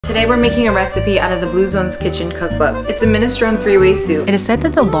Today we're making a recipe out of the Blue Zone's Kitchen cookbook. It's a minestrone 3-way soup. It is said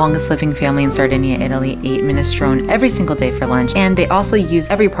that the longest living family in Sardinia, Italy ate minestrone every single day for lunch, and they also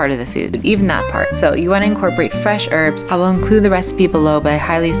use every part of the food, even that part. So you want to incorporate fresh herbs. I will include the recipe below, but I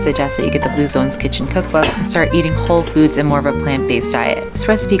highly suggest that you get the Blue Zone's Kitchen cookbook and start eating whole foods and more of a plant-based diet. This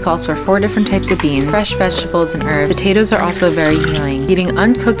recipe calls for 4 different types of beans, fresh vegetables, and herbs. Potatoes are also very healing. Eating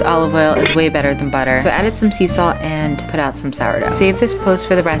uncooked olive oil is way better than butter, so I added some sea salt and put out some sourdough. Save this post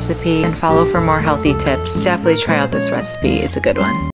for the recipe and follow for more healthy tips. Definitely try out this recipe, it's a good one.